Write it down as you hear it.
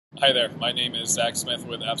Hi there, my name is Zach Smith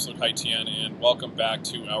with Absolute Haitian, and welcome back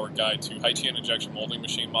to our guide to Haitian injection molding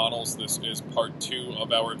machine models. This is part 2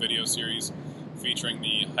 of our video series featuring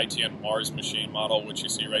the Haitian Mars machine model, which you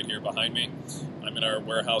see right here behind me. I'm in our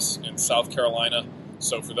warehouse in South Carolina,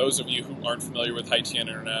 so for those of you who aren't familiar with Haitian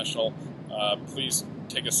International, please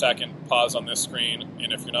take a second, pause on this screen,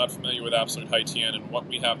 and if you're not familiar with Absolute Haitian and what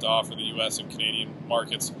we have to offer the US and Canadian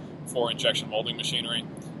markets for injection molding machinery,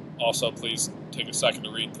 also please take a second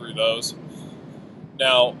to read through those.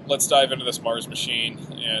 Now, let's dive into this Mars machine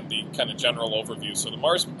and the kind of general overview. So the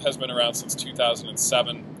Mars has been around since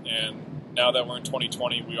 2007, and now that we're in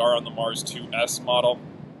 2020, we are on the Mars 2S model.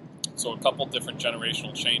 So a couple different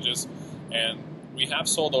generational changes, and we have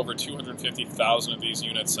sold over 250,000 of these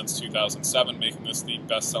units since 2007, making this the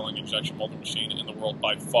best-selling injection molding machine in the world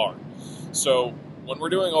by far. So when we're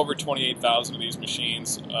doing over 28,000 of these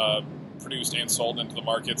machines produced and sold into the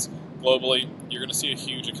markets globally, you're going to see a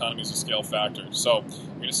huge economies of scale factor. So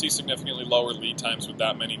you're going to see significantly lower lead times with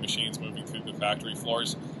that many machines moving through the factory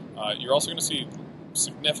floors. You're also going to see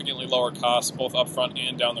significantly lower costs both upfront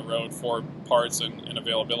and down the road for parts and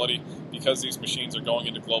availability, because these machines are going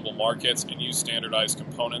into global markets and use standardized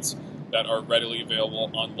components that are readily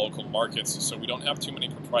available on local markets. So we don't have too many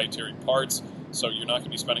proprietary parts, so you're not going to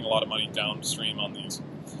be spending a lot of money downstream on these.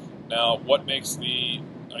 Now, what makes the,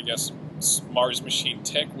 Mars machine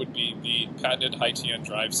tick would be the patented Haitian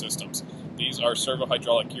drive systems. These are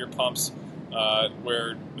servo-hydraulic gear pumps,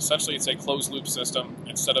 where essentially it's a closed-loop system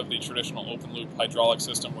instead of the traditional open-loop hydraulic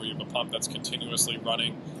system where you have a pump that's continuously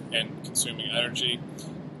running and consuming energy.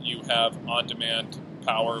 You have on-demand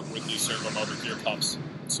power with these servo motor gear pumps.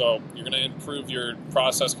 So you're going to improve your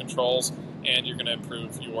process controls and you're going to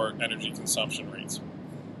improve your energy consumption rates.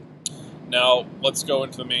 Now, let's go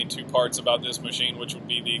into the main two parts about this machine, which would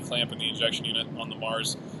be the clamp and the injection unit on the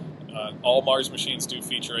Mars. All Mars machines do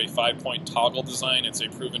feature a 5-point toggle design. It's a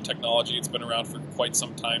proven technology. It's been around for quite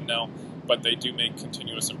some time now, but they do make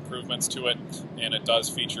continuous improvements to it, and it does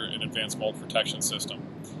feature an advanced mold protection system.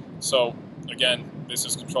 So, again, this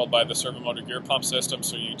is controlled by the servo motor gear pump system,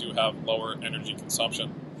 so you do have lower energy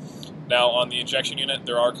consumption. Now, on the injection unit,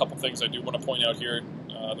 there are a couple things I do want to point out here.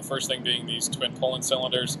 The first thing being these twin pull-in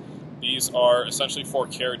cylinders. These are essentially for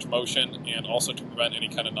carriage motion and also to prevent any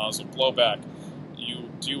kind of nozzle blowback. You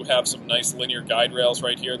do have some nice linear guide rails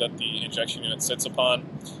right here that the injection unit sits upon,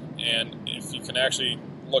 and if you can actually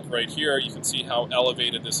look right here, you can see how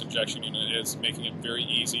elevated this injection unit is, making it very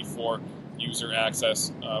easy for user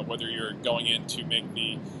access, whether you're going in to make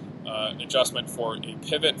the adjustment for a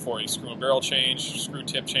pivot, for a screw and barrel change, screw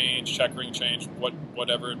tip change, check ring change,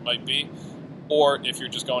 whatever it might be. Or if you're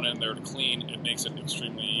just going in there to clean, it makes it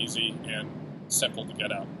extremely easy and simple to get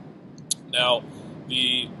out. Now,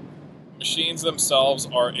 the machines themselves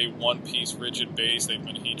are a one-piece rigid base. They've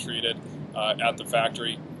been heat treated at the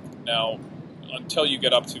factory. Now, until you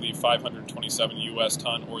get up to the 527 US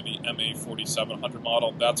ton or the MA 4700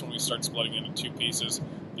 model, that's when we start splitting into two pieces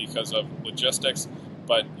because of logistics.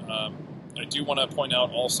 But I do want to point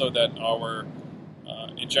out also that our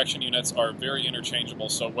injection units are very interchangeable,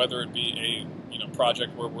 so whether it be a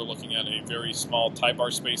project where we're looking at a very small tie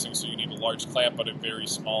bar spacing, so you need a large clamp but a very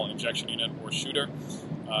small injection unit or shooter,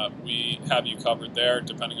 we have you covered there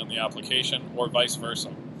depending on the application, or vice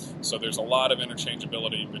versa. So there's a lot of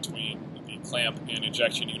interchangeability between the clamp and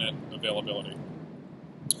injection unit availability.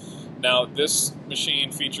 Now, this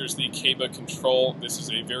machine features the KEBA control. This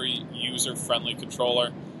is a very user-friendly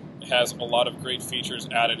controller. It has a lot of great features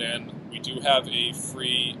added in. We do have a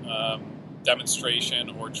free demonstration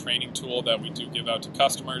or training tool that we do give out to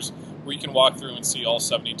customers where you can walk through and see all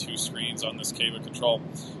 72 screens on this KEBA control.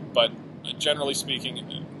 But generally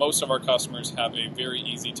speaking, most of our customers have a very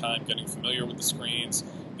easy time getting familiar with the screens.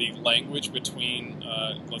 The language between,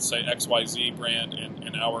 let's say, XYZ brand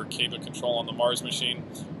and our KEBA control on the Mars machine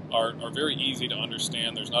are very easy to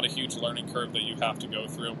understand. There's not a huge learning curve that you have to go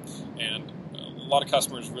through, and a lot of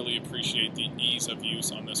customers really appreciate the ease of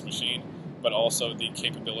use on this machine, but also the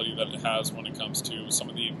capability that it has when it comes to some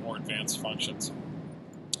of the more advanced functions.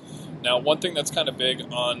 Now, one thing that's kind of big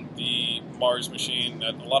on the Mars machine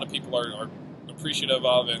that a lot of people are appreciative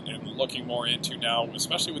of and looking more into now,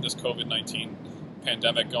 especially with this COVID-19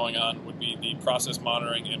 pandemic going on, would be the process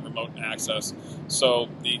monitoring and remote access. So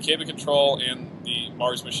the KEBA control and the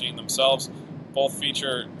Mars machine themselves both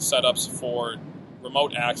feature setups for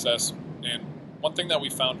remote access, and one thing that we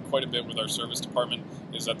found quite a bit with our service department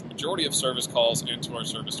is that the majority of service calls into our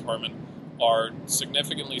service department are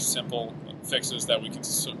significantly simple fixes that we can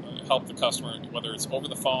help the customer, whether it's over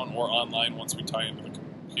the phone or online once we tie into the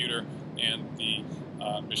computer and the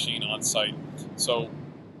machine on site. So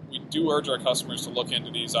we do urge our customers to look into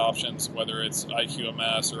these options, whether it's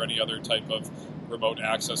IQMS or any other type of remote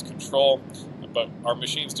access control, but our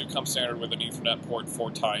machines do come standard with an Ethernet port for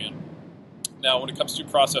tie-in. Now, when it comes to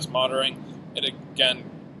process monitoring, it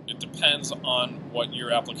depends on what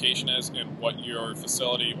your application is and what your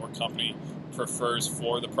facility or company prefers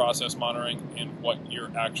for the process monitoring and what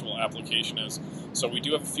your actual application is. So we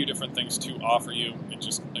do have a few different things to offer you. It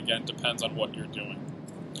just, again, depends on what you're doing.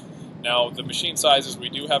 Now, the machine sizes, we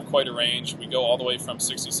do have quite a range. We go all the way from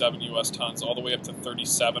 67 US tons all the way up to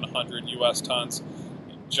 3,700 US tons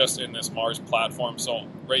just in this Mars platform. So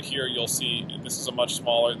right here you'll see this is a much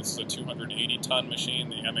smaller, this is a 280-ton machine,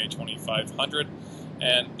 the MA2500,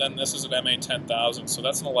 and then this is an MA10000, so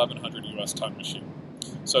that's an 1,100 US ton machine.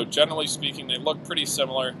 So generally speaking, they look pretty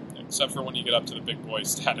similar, except for when you get up to the big boy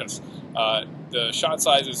status. The shot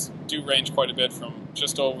sizes do range quite a bit from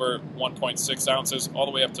just over 1.6 ounces all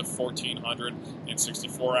the way up to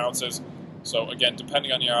 1,464 ounces. So again,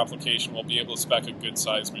 depending on your application, we'll be able to spec a good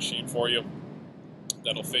size machine for you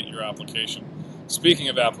that'll fit your application. Speaking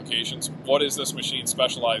of applications, what is this machine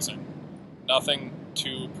specialize in? Nothing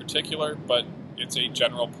too particular, but it's a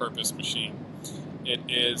general purpose machine. It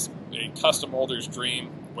is a custom molder's dream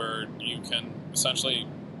where you can essentially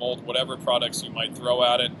mold whatever products you might throw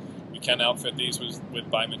at it. We can outfit these with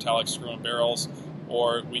bimetallic screw and barrels,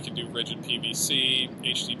 or we can do rigid PVC,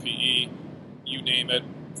 HDPE, you name it.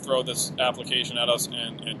 Throw this application at us,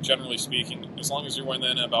 and generally speaking, as long as you're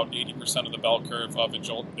within about 80% of the bell curve of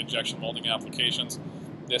injection molding applications,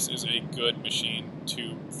 this is a good machine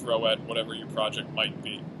to throw at whatever your project might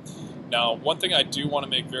be. Now, one thing I do want to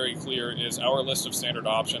make very clear is our list of standard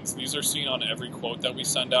options. These are seen on every quote that we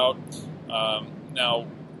send out. Now,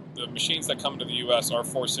 the machines that come to the US are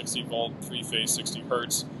 460 volt, 3-phase, 60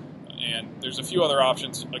 hertz. And there's a few other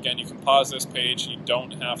options. Again, you can pause this page. You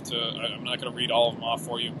don't have to, I'm not going to read all of them off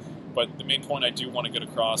for you, but the main point I do want to get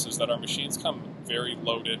across is that our machines come very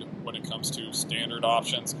loaded when it comes to standard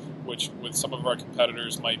options, which with some of our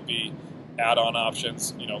competitors might be add-on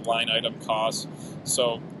options, line item costs.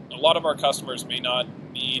 So a lot of our customers may not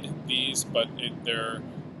need these, but they're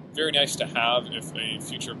very nice to have if a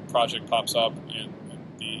future project pops up and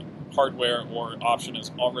the hardware or option is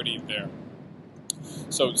already there.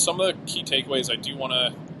 So some of the key takeaways I do want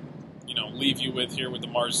to leave you with here with the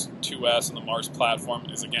Mars 2S and the Mars platform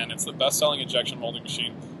is, again, it's the best-selling injection molding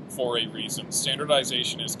machine for a reason.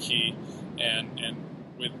 Standardization is key, and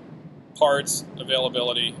with parts,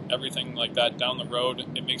 availability, everything like that down the road,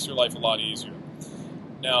 it makes your life a lot easier.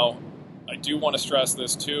 Now, I do want to stress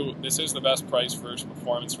this too. This is the best price versus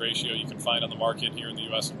performance ratio you can find on the market here in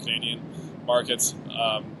the US and Canadian markets.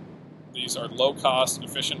 These are low-cost,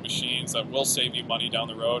 efficient machines that will save you money down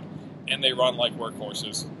the road, and they run like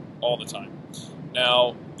workhorses all the time.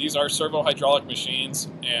 Now, these are servo-hydraulic machines,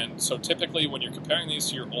 and so typically when you're comparing these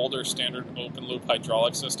to your older standard open-loop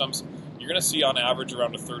hydraulic systems, you're going to see on average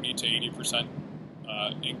around a 30 to 80%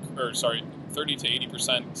 30 to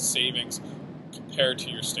 80% savings compared to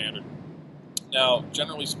your standard. Now,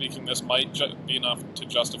 generally speaking, this might be enough to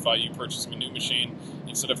justify you purchasing a new machine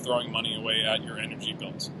instead of throwing money away at your energy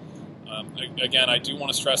bills. Again, I do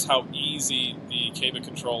want to stress how easy the KEBA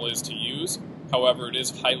control is to use. However, it is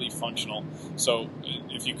highly functional. So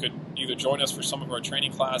if you could either join us for some of our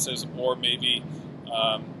training classes or maybe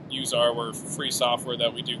use our free software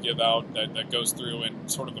that we do give out that goes through in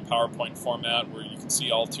sort of a PowerPoint format where you can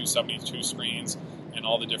see all 272 screens and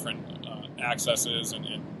all the different accesses and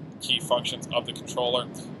key functions of the controller,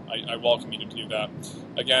 I welcome you to do that.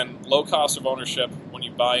 Again, low cost of ownership when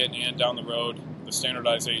you buy it and down the road, the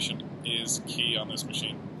standardization is key on this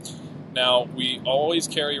machine. Now, we always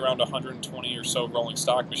carry around 120 or so rolling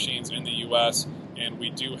stock machines in the US, and we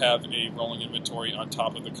do have a rolling inventory on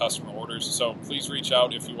top of the customer orders. So please reach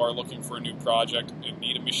out if you are looking for a new project and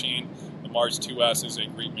need a machine. The Mars 2S is a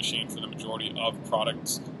great machine for the majority of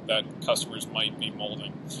products that customers might be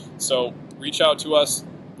molding. So reach out to us,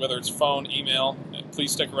 whether it's phone, email.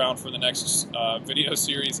 Please stick around for the next video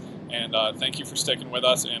series, and thank you for sticking with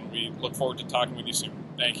us, and we look forward to talking with you soon.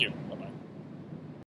 Thank you.